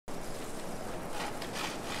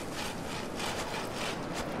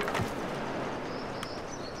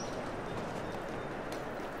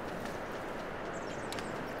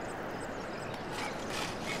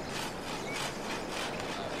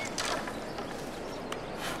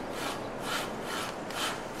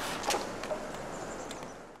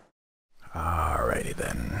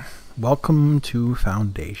Welcome to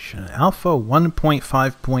Foundation Alpha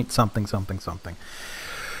 1.5 point something something something.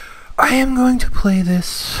 I am going to play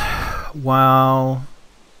this while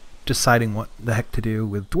deciding what the heck to do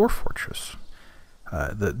with Dwarf Fortress.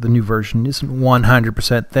 The new version isn't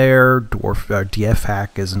 100% there. DF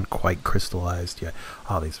hack isn't quite crystallized yet.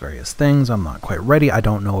 All these various things. I'm not quite ready. I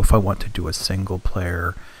don't know if I want to do a single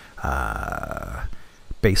player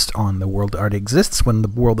based on the world that already exists, when the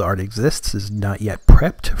world that already exists is not yet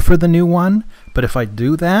prepped for the new one. But if I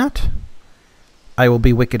do that, I will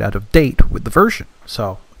be wicked out of date with the version.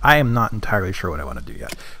 So I am not entirely sure what I want to do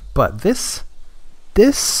yet. But this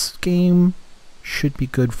game should be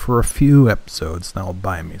good for a few episodes. That'll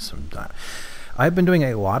buy me some time. I've been doing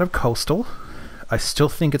a lot of coastal. I still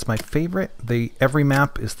think it's my favorite. Every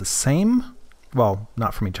map is the same. Well,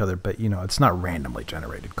 not from each other, but you know, it's not randomly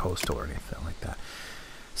generated coastal or anything like that.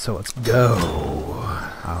 So let's go.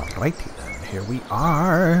 Alrighty then, here we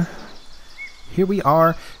are. Here we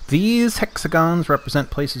are. These hexagons represent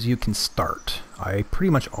places you can start. I pretty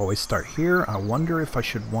much always start here. I wonder if I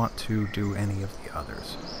should want to do any of the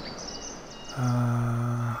others.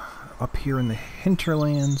 Up here in the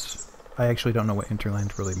hinterlands. I actually don't know what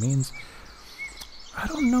hinterland really means. I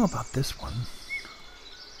don't know about this one.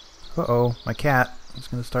 Uh-oh, my cat is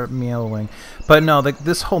going to start meowing. But no,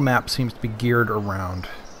 this whole map seems to be geared around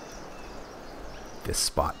this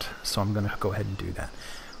spot. So I'm going to go ahead and do that.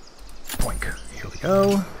 Boink. Here we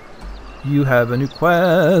go. You have a new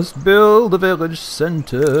quest. Build a village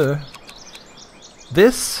center.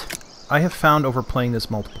 This, I have found over playing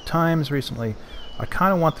this multiple times recently, I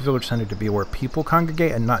kind of want the village center to be where people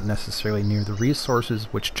congregate and not necessarily near the resources,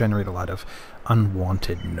 which generate a lot of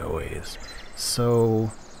unwanted noise.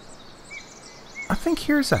 So I think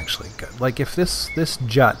here's actually good. Like if this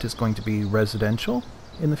jut is going to be residential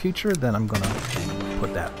in the future, then I'm going to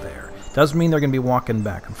put that there. Doesn't mean they're going to be walking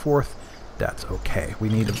back and forth. That's okay. We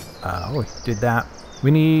need to, oh, did that.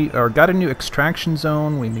 We got a new extraction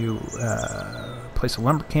zone. We need place a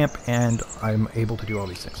lumber camp, and I'm able to do all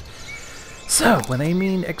these things. So when I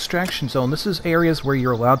mean extraction zone, this is areas where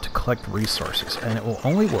you're allowed to collect resources, and it will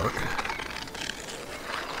only work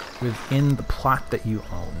within the plot that you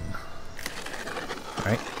own.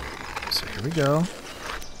 Alright, so here we go.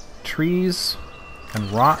 Trees and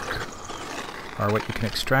rock are what you can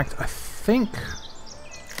extract. I think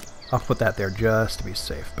I'll put that there just to be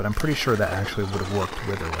safe, but I'm pretty sure that actually would have worked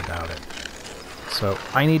with or without it. So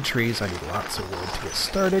I need trees, I need lots of wood to get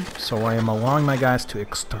started, so I am allowing my guys to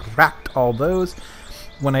extract all those.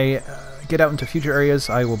 When I get out into future areas,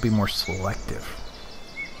 I will be more selective.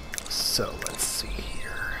 So let's see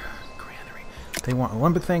here. Granary. They want a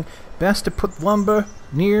lumber thing. Best to put lumber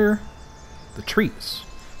near the trees.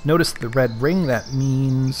 Notice the red ring, that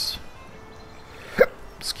means...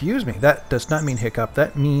 Excuse me, that does not mean hiccup.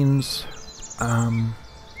 That means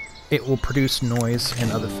it will produce noise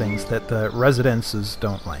and other things that the residences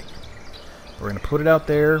don't like. We're going to put it out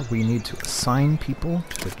there. We need to assign people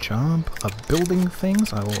to the job of building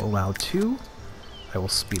things. I will allow 2. I will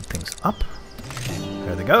speed things up.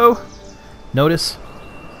 There they go. Notice,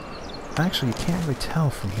 actually you can't really tell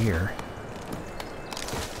from here.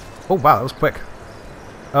 Oh wow, that was quick.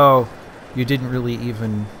 Oh, you didn't really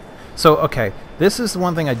even... So, okay, this is the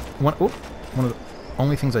one thing one of the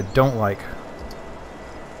only things I don't like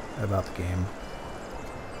about the game.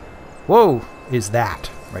 Whoa, is that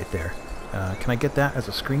right there. Can I get that as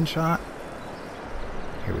a screenshot?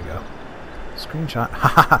 Here we go. Screenshot.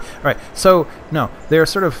 Haha. Alright, so, no, they're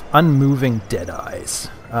sort of unmoving dead eyes.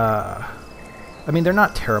 I mean, they're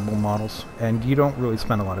not terrible models, and you don't really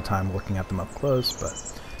spend a lot of time looking at them up close, but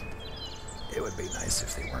it would be nice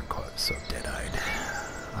if they weren't quite so dead-eyed.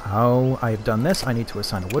 How I have done this, I need to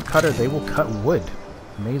assign a woodcutter. They will cut wood.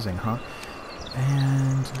 Amazing, huh?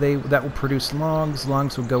 And that will produce logs.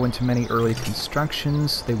 Logs will go into many early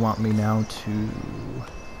constructions. They want me now to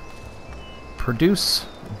produce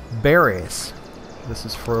berries. This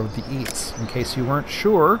is for the eats. In case you weren't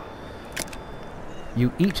sure,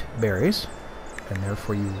 you eat berries, and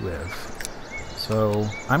therefore you live. So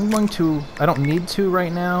I'm going to... I don't need to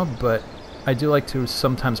right now, but I do like to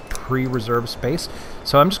sometimes pre-reserve space.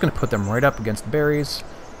 So I'm just going to put them right up against the berries.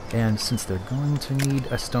 And since they're going to need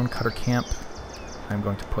a stonecutter camp, I'm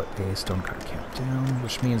going to put a stonecutter camp down,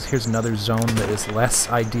 which means here's another zone that is less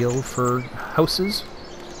ideal for houses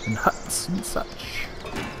and huts and such.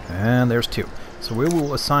 And there's 2. So we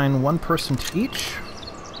will assign 1 person to each.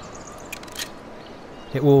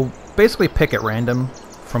 It will basically pick at random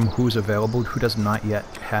from who's available, who does not yet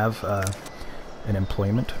have an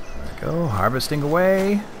employment. There we go, harvesting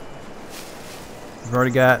away. We've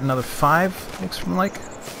already got another 5, looks from like.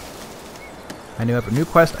 I now have a new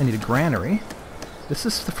quest. I need a granary. This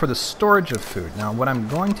is for the storage of food. Now, what I'm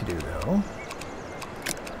going to do, though,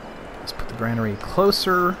 is put the granary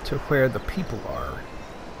closer to where the people are.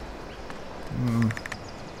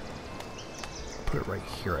 Put it right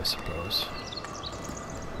here, I suppose.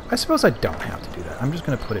 I suppose I don't have to do that. I'm just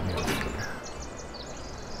going to put it near the food.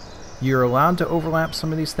 You're allowed to overlap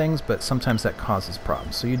some of these things, but sometimes that causes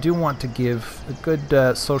problems. So you do want to give a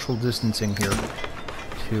good social distancing here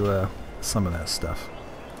to some of that stuff.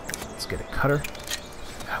 Let's get a cutter.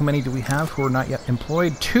 How many do we have who are not yet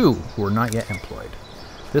employed? 2 who are not yet employed.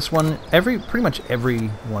 This one, pretty much every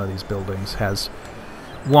one of these buildings has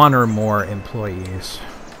 1 or more employees.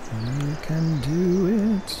 You can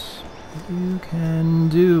do it. You can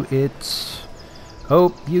do it.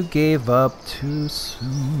 Hope you gave up too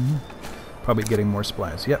soon. Probably getting more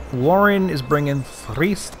supplies. Yep, Lauren is bringing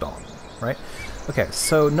 3 stone, right? Okay,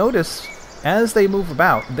 so notice as they move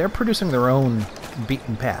about, they're producing their own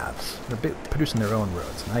beaten paths. They're producing their own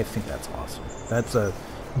roads, and I think that's awesome. That's a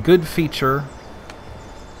good feature.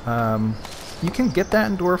 You can get that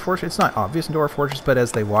in Dwarf Fortress. It's not obvious in Dwarf Fortress, but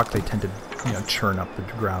as they walk, they tend to, churn up the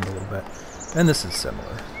ground a little bit. And this is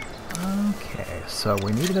similar. Okay, so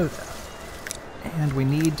we need to know that. And we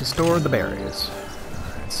need to store the berries.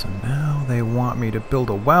 Alright, so now they want me to build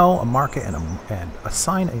a well, a market, and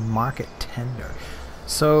assign a market tender.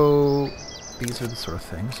 So these are the sort of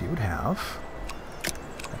things you would have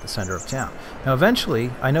at the center of town. Now eventually,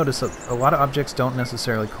 I notice that a lot of objects don't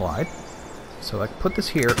necessarily collide. So I can put this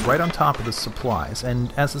here, right on top of the supplies.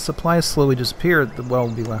 And as the supplies slowly disappear, the well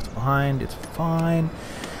will be left behind. It's fine.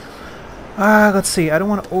 Let's see, I don't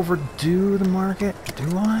want to overdo the market,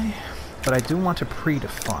 do I? But I do want to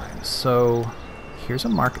predefine. So here's a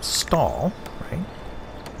market stall, right?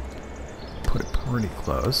 Put it pretty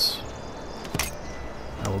close.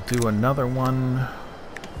 I will do another one.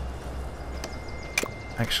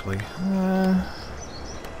 Actually,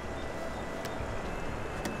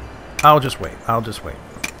 I'll just wait. I'll just wait.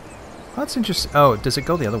 That's interesting. Oh, does it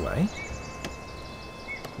go the other way?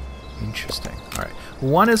 Interesting. All right.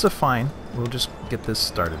 1 is a fine. We'll just get this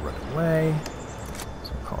started right away.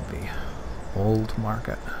 So we'll call it the old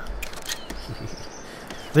market.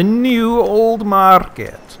 The new old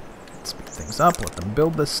market. Speed things up. Let them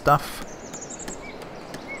build this stuff.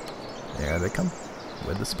 There they come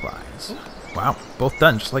with the supplies. Wow, both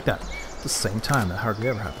done just like that. At the same time. That hardly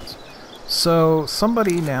ever happens. So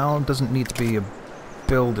somebody now doesn't need to be a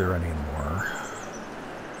builder anymore.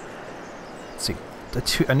 Let's see.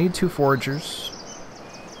 I need 2 foragers.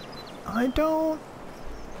 I don't...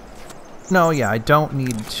 No, yeah, I don't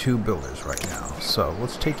need 2 builders right now. So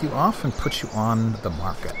let's take you off and put you on the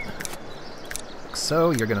market.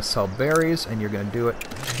 So you're going to sell berries, and you're going to do it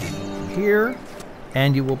here.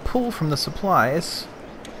 And you will pull from the supplies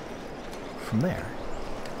from there.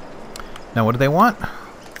 Now, what do they want?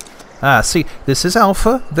 See, this is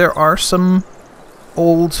alpha. There are some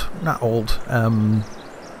not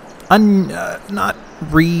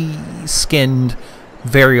reskinned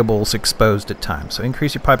variables exposed at times. So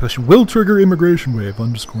increase your population will trigger immigration wave,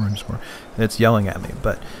 __. It's yelling at me,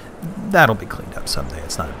 but that'll be cleaned up someday.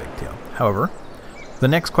 It's not a big deal. However, the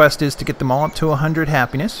next quest is to get them all up to 100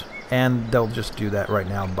 happiness, and they'll just do that right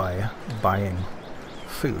now by buying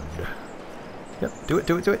food. Yep, do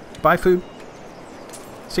it. Buy food.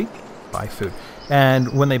 See? Buy food.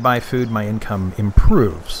 And when they buy food, my income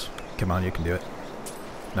improves. Come on, you can do it.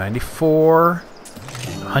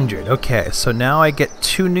 9400. Okay, so now I get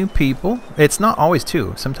 2 new people. It's not always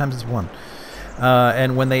 2. Sometimes it's 1.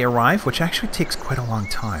 And when they arrive, which actually takes quite a long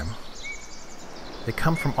time, they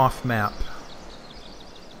come from off-map.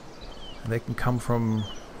 They can come from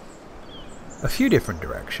a few different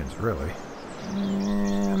directions, really.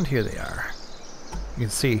 And here they are. You can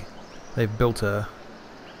see they've built a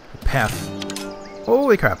path.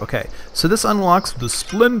 Holy crap, okay. So this unlocks the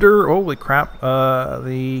splendor. Holy crap.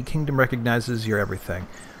 The kingdom recognizes your everything.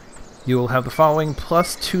 You will have the following: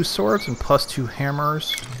 +2 swords and +2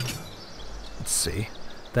 hammers. Let's see.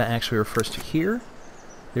 That actually refers to here.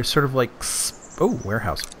 They're sort of like... Oh,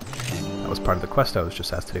 warehouse. That was part of the quest I was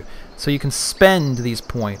just asked to do. So you can spend these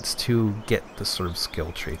points to get this sort of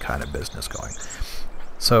skill tree kind of business going.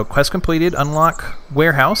 So, quest completed. Unlock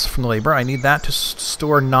warehouse from the labor. I need that to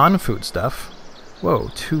store non-food stuff. Whoa,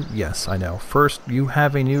 2... Yes, I know. First, you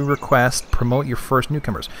have a new request. Promote your first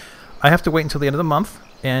newcomers. I have to wait until the end of the month,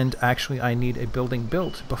 and actually I need a building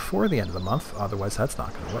built before the end of the month. Otherwise, that's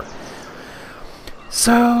not going to work.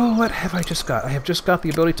 So, what have I just got? I have just got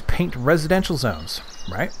the ability to paint residential zones,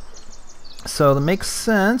 right? So, that makes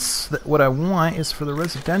sense that what I want is for the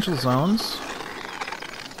residential zones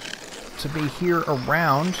to be here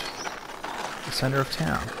around the center of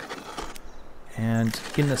town. And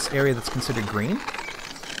in this area that's considered green,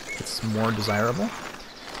 it's more desirable.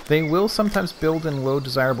 They will sometimes build in low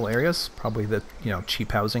desirable areas, probably the, you know,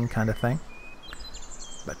 cheap housing kind of thing.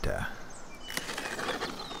 But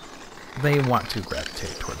they want to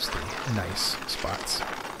gravitate towards the nice spots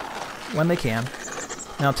when they can.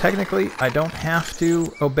 Now, technically, I don't have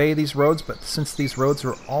to obey these roads, but since these roads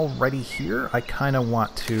are already here, I kind of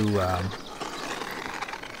want to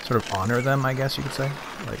sort of honor them, I guess you could say.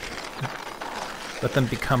 Like, let them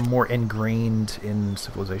become more ingrained in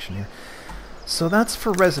civilization here. So that's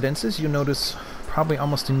for residences. You'll notice probably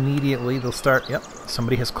almost immediately they'll start, yep,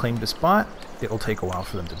 somebody has claimed a spot. It'll take a while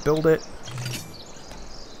for them to build it.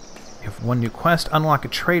 You have one new quest, unlock a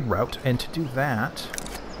trade route, and to do that,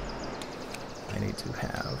 I need to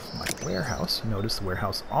have my warehouse. Notice the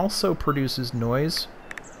warehouse also produces noise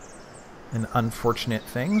and unfortunate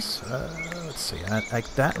things. Let's see,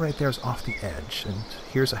 like that right there is off the edge, and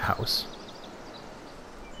here's a house.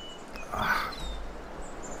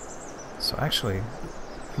 So actually,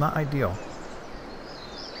 not ideal.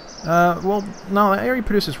 Well, no, that area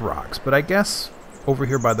produces rocks, but I guess over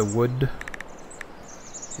here by the wood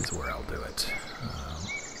is where I'll do it.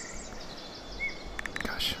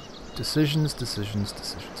 Gosh. Decisions.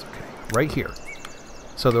 Okay, right here.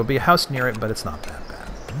 So there'll be a house near it, but it's not that bad.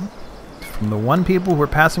 From the 1 people who are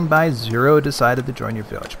passing by, 0 decided to join your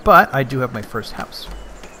village. But I do have my first house.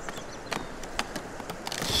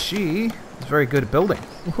 She is very good at building.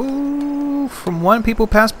 Woohoo! From 1 people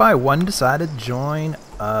passed by, 1 decided to join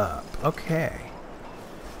up. Okay.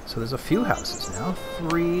 So there's a few houses now.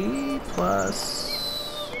 3 plus...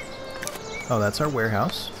 Oh, that's our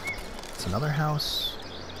warehouse. It's another house.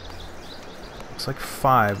 Looks like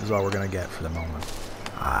 5 is all we're going to get for the moment.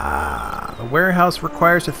 Ah, the warehouse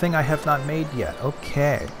requires a thing I have not made yet.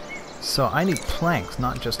 Okay. So I need planks,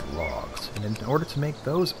 not just logs. And in order to make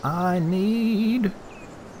those, I need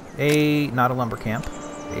not a lumber camp,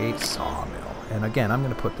 a sawmill. And again, I'm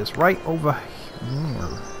going to put this right over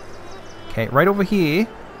here. Okay, right over here.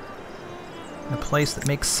 In a place that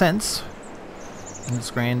makes sense in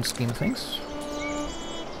this grand scheme of things.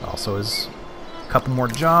 Also is a couple more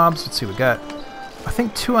jobs. Let's see, we got, I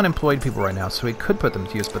think, 2 unemployed people right now, so we could put them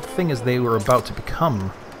to use, but the thing is they were about to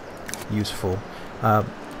become useful.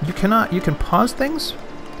 You can pause things,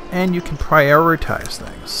 and you can prioritize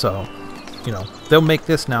things, so, you know, they'll make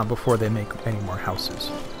this now before they make any more houses.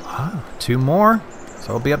 2 more,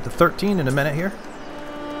 so I'll be up to 13 in a minute here.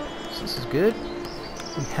 So this is good.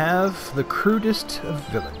 We have the crudest of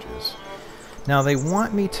villages. Now they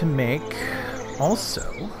want me to make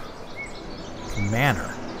also a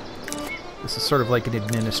manor. This is sort of like an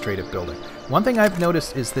administrative building. One thing I've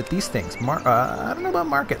noticed is that these things, I don't know about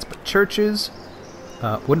markets, but churches,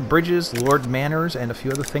 wooden bridges, lord manors, and a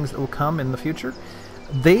few other things that will come in the future,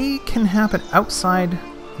 they can happen outside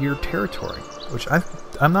your territory, which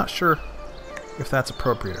I'm not sure if that's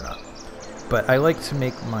appropriate or not. But I like to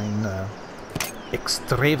make mine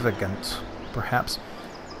extravagant, perhaps.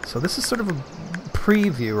 So this is sort of a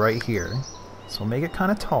preview right here. So we'll make it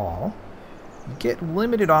kind of tall. You get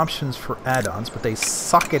limited options for add-ons, but they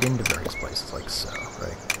suck it into various places, like so,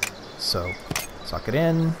 right? So, suck it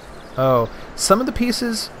in. Oh, some of the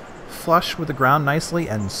pieces flush with the ground nicely,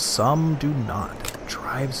 and some do not. It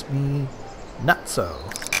drives me nutso.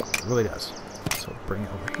 It really does. So bring it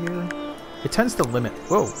over here. It tends to limit.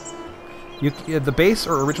 Whoa. The base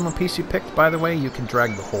or original piece you picked, by the way, you can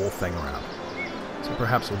drag the whole thing around. So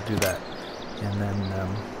perhaps we'll do that. And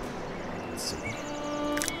then, let's see.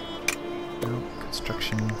 No,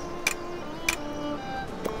 construction.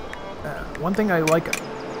 One thing I like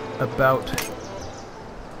about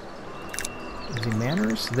the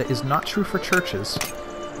manors that is not true for churches.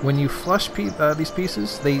 When you flush these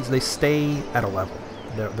pieces, they stay at a level.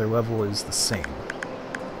 Their level is the same.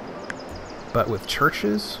 But with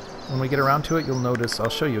churches, when we get around to it, you'll notice, I'll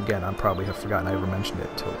show you again, I probably have forgotten I ever mentioned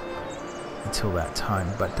it until that time,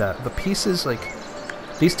 but the pieces, like,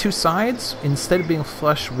 these 2 sides, instead of being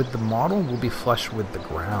flush with the model, will be flush with the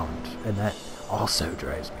ground, and that also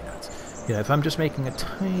drives me nuts. You know, if I'm just making a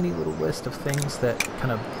tiny little list of things that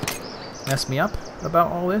kind of mess me up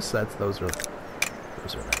about all this, those are they.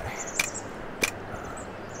 Let's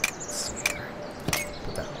see here.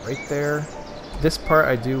 Put that right there. This part,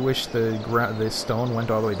 I do wish the stone went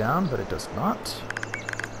all the way down, but it does not.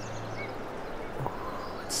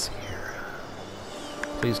 Let's see here.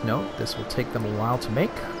 Please note, this will take them a while to make.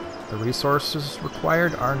 The resources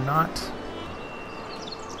required are not...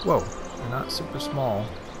 Whoa, they're not super small.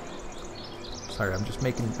 Sorry, I'm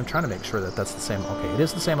trying to make sure that that's the same. Okay, it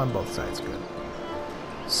is the same on both sides. Good.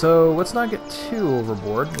 So let's not get too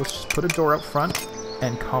overboard. Let's just put a door up front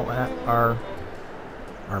and call that our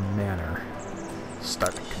manor.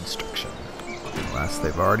 Start construction. Alas,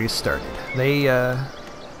 they've already started. They, oh,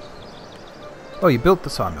 you built the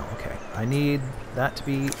sawmill. Okay. I need that to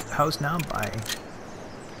be housed now by...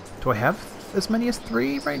 Do I have as many as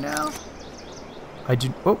 3 right now? I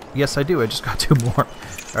do... Oh, yes I do. I just got 2 more.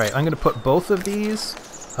 Alright, I'm going to put both of these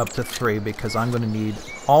up to 3 because I'm going to need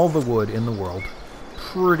all the wood in the world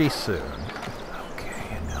pretty soon. Okay,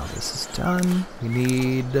 and now this is done. We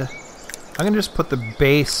need... I'm going to just put the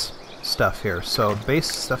base stuff here. So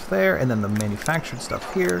base stuff there, and then the manufactured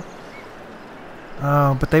stuff here.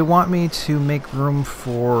 But they want me to make room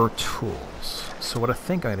for tools. So what I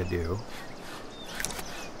think I'm going to do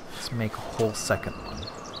is make a whole second one.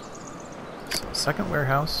 So second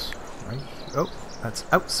warehouse, right? Oh, that's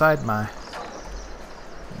outside my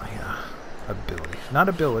ability. Not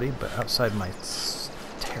ability, but outside my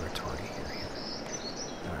territory here.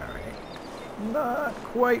 Alright. Not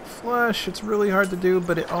quite flush. It's really hard to do,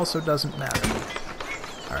 but it also doesn't matter.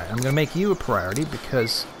 Alright, I'm going to make you a priority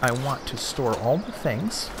because I want to store all the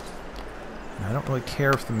things. And I don't really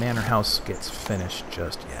care if the manor house gets finished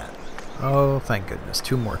just yet. Oh, thank goodness.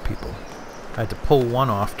 2 more people. I had to pull one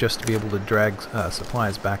off just to be able to drag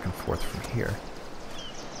supplies back and forth from here.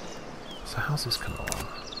 So how's this coming along?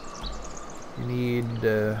 You need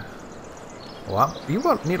a lot. You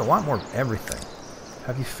need a lot more of everything.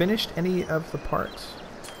 Have you finished any of the parts?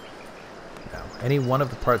 No. Any one of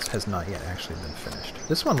the parts has not yet actually been finished.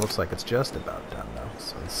 This one looks like it's just about done though.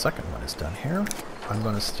 So the second one is done here. I'm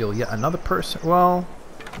going to steal yet another person. Well,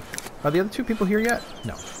 are the other 2 people here yet?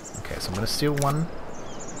 No. Okay, so I'm going to steal one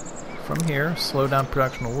from here, slow down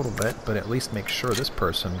production a little bit, but at least make sure this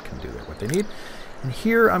person can do what they need. And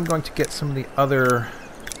here I'm going to get some of the other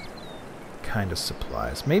kind of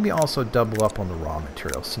supplies. Maybe also double up on the raw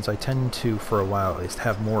materials, since I tend to, for a while at least,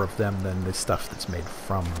 have more of them than the stuff that's made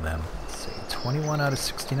from them. Let's see, 21 out of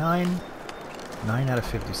 69, 9 out of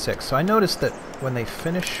 56. So I noticed that when they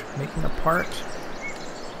finish making a part...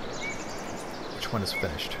 Which one is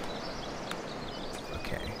finished?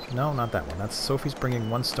 No, not that one. That's Sophie's bringing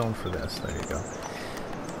 1 stone for this. There you go.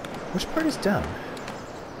 Which part is done?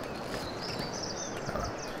 I don't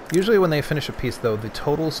know. Usually when they finish a piece, though, the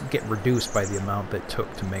totals get reduced by the amount that it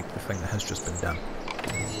took to make the thing that has just been done.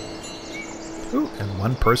 Ooh, and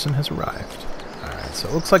 1 person has arrived. Alright, so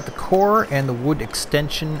it looks like the core and the wood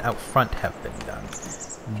extension out front have been done.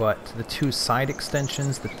 But the 2 side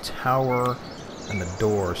extensions, the tower, and the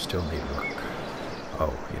door still need work.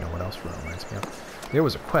 Oh, you know what else reminds me of? There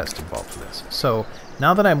was a quest involved for this. So,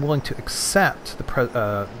 now that I'm willing to accept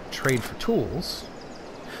the trade for tools...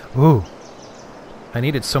 Ooh! I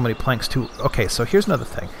needed so many planks too. Okay, so here's another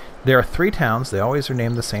thing. There are 3 towns. They always are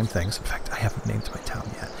named the same things. In fact, I haven't named my town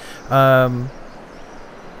yet.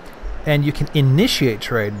 And you can initiate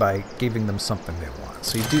trade by giving them something they want.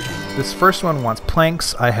 So you do... This first one wants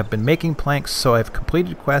planks. I have been making planks, so I've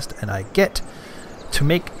completed a quest, and I get to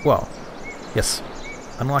make... Well, yes...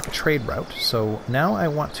 unlock a trade route. So now I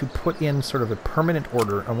want to put in sort of a permanent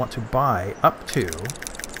order. I want to buy up to,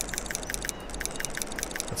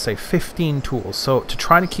 let's say, 15 tools. So to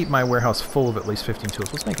try to keep my warehouse full of at least 15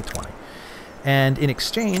 tools, let's make it 20. And in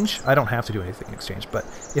exchange, I don't have to do anything in exchange, but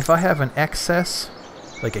if I have an excess,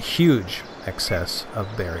 like a huge excess of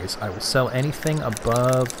berries, I will sell anything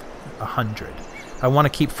above 100. I want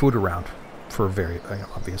to keep food around for very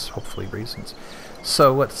obvious, hopefully, reasons.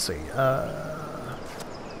 So let's see.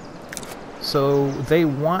 So they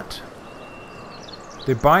want...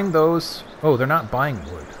 They're buying those... Oh, they're not buying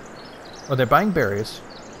wood. Oh, they're buying berries.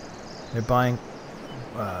 They're buying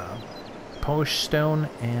polished stone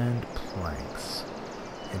and planks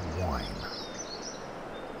and wine.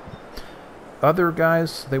 Other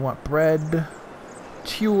guys, they want bread,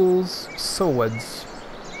 tools, swords,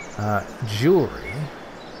 jewelry.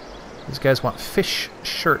 These guys want fish,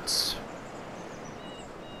 shirts,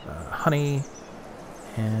 honey,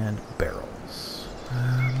 and barrels.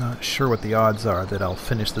 I'm not sure what the odds are that I'll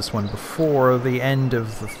finish this one before the end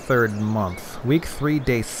of the 3rd month. Week 3,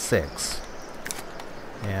 day 6.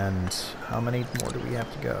 And how many more do we have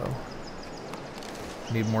to go?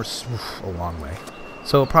 Need more... Oof, a long way.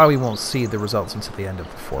 So probably won't see the results until the end of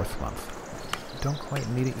the 4th month. Don't quite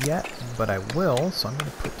need it yet, but I will, so I'm going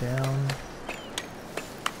to put down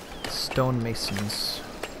stonemasons.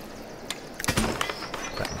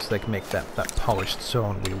 So they can make that polished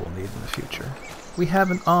stone we will need in the future. We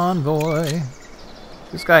have an envoy.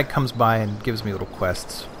 This guy comes by and gives me little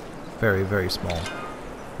quests. Very, very small.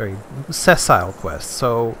 Very sessile quests.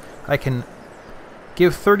 So I can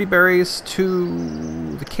give 30 berries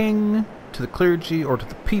to the king, to the clergy, or to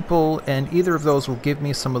the people, and either of those will give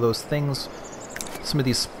me some of those things, some of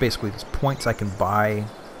these, basically these points I can buy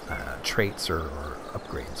traits or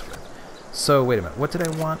upgrades with. So, wait a minute, what did I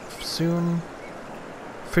want soon?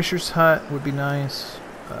 Fisher's hut would be nice.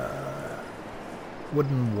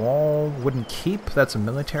 Wooden wall, wooden keep, that's a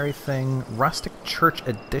military thing. Rustic church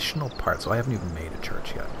additional parts. So I haven't even made a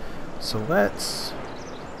church yet. So let's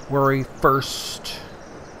worry first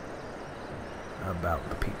about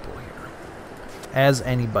the people here. As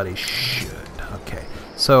anybody should. Okay,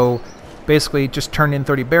 so basically just turn in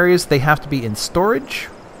 30 berries. They have to be in storage.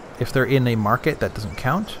 If they're in a market, that doesn't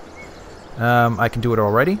count. I can do it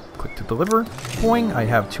already. Click to deliver. Boing. I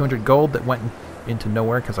have 200 gold that went into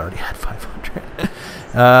nowhere because I already had 500.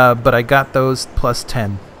 But I got those plus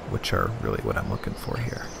 10, which are really what I'm looking for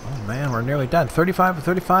here. Oh man, we're nearly done. 35 of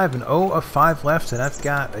 35 and 0 of 5 left, and I've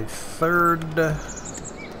got a third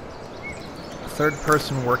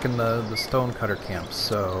person working the stonecutter camp,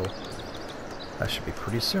 so that should be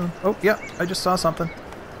pretty soon. Oh, yeah, I just saw something.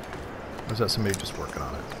 Or is that somebody just working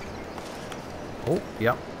on it? Oh,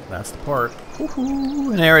 yep, that's the part. Woohoo!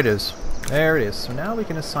 And there it is. There it is. So now we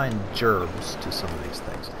can assign gerbs to some of these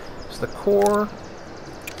things. So the core,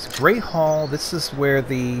 it's a great hall. This is where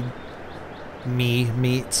the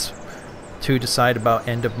meets to decide about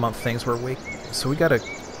end of month things. So we got a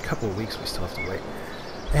couple of weeks we still have to wait.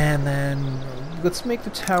 And then let's make the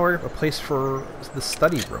tower a place for the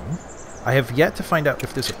study room. I have yet to find out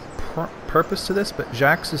if there's a purpose to this, but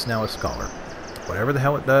Jax is now a scholar. Whatever the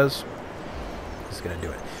hell it does, he's going to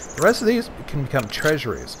do it. The rest of these can become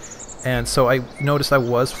treasuries. And so I noticed I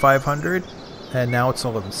was 500, and now it's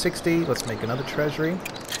 1160. Let's make another treasury.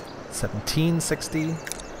 1760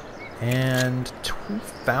 and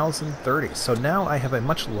 2030. So now I have a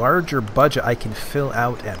much larger budget I can fill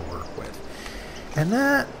out and work with. And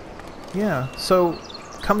that, yeah, so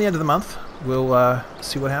come the end of the month, we'll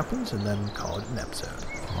see what happens and then call it an episode.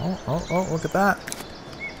 Oh, look at that.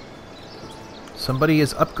 Somebody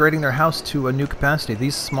is upgrading their house to a new capacity.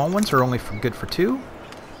 These small ones are only good for 2,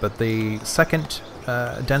 but the second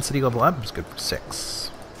density level up is good for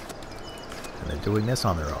 6. And they're doing this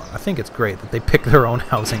on their own. I think it's great that they pick their own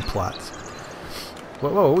housing plots.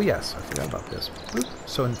 Whoa, yes, I forgot about this.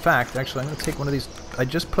 So in fact, actually I'm going to take one of these. I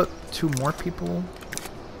just put 2 more people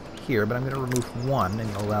here, but I'm going to remove 1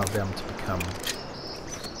 and allow them to become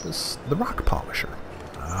the rock polisher.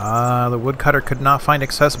 The woodcutter could not find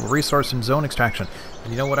accessible resource in zone extraction.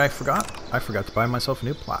 And you know what I forgot? I forgot to buy myself a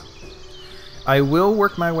new plot. I will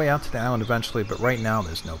work my way out to the island eventually, but right now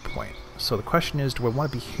there's no point. So the question is, do I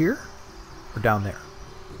want to be here or down there?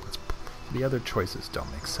 The other choices don't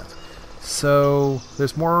make sense. So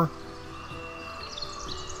there's more.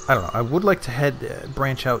 I don't know. I would like to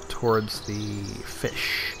branch out towards the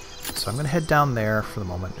fish. So I'm going to head down there for the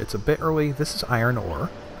moment. It's a bit early. This is iron ore.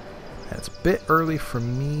 And it's a bit early for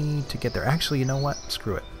me to get there. Actually, you know what?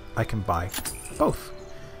 Screw it. I can buy both.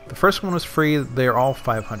 The first one was free. They're all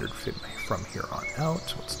 500 from here on out.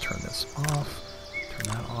 So let's turn this off.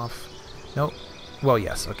 Turn that off. Nope. Well,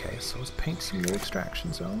 yes. Okay. So let's paint some new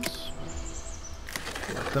extraction zones.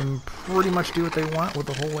 Let them pretty much do what they want with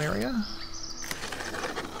the whole area.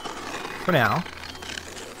 For now. It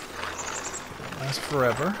won't last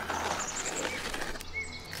forever.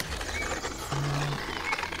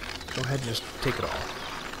 Go ahead and just take it all.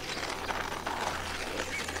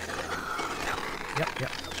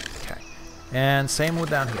 Yep. Okay. And same with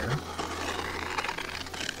down here.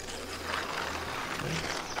 Okay.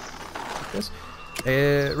 This.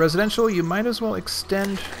 Residential, you might as well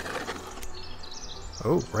extend.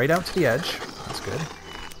 Oh, right out to the edge. That's good.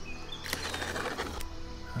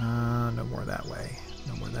 No more that way.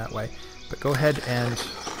 No more that way. But go ahead and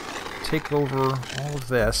take over all of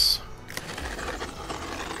this.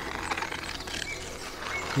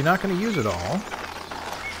 You're not going to use it all,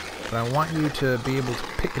 but I want you to be able to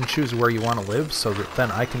pick and choose where you want to live so that then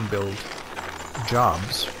I can build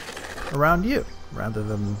jobs around you rather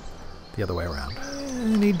than the other way around.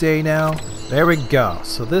 Any day now. There we go.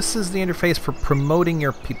 So this is the interface for promoting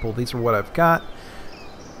your people. These are what I've got.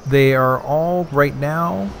 They are all right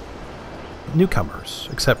now newcomers,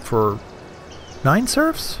 except for 9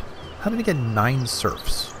 serfs? How did I get 9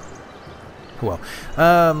 serfs? Well,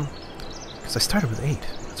 because I started with 8.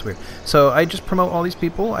 That's weird. So I just promote all these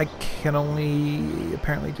people. I can only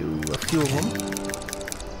apparently do a few of them.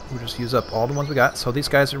 We'll just use up all the ones we got. So these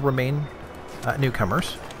guys remain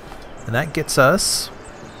newcomers. And that gets us,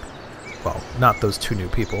 well, not those 2 new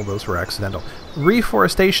people. Those were accidental.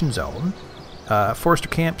 Reforestation zone. Forester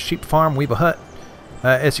camp, sheep farm, weave a hut.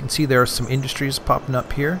 As you can see, there are some industries popping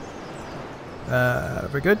up here.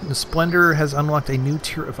 Very good. The Splendor has unlocked a new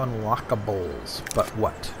tier of unlockables. But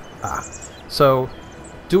what? So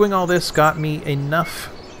doing all this got me enough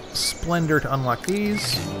Splendor to unlock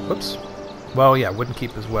these. Whoops. Well, yeah, Wooden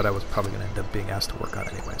Keep is what I was probably going to end up being asked to work on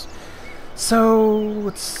anyways. So,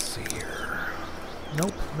 let's see here.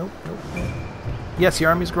 Nope. Yes, the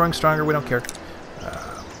army's growing stronger. We don't care.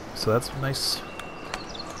 So that's nice.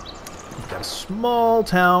 We've got a small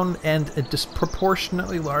town and a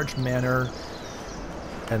disproportionately large manor,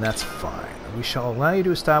 and that's fine. We shall allow you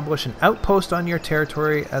to establish an outpost on your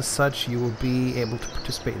territory. As such, you will be able to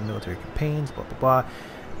participate in military campaigns, blah, blah, blah.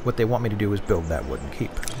 What they want me to do is build that Wooden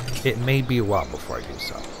Keep. It may be a while before I do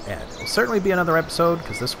so, and it'll certainly be another episode,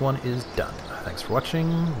 because this one is done. Thanks for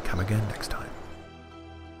watching, and come again next time.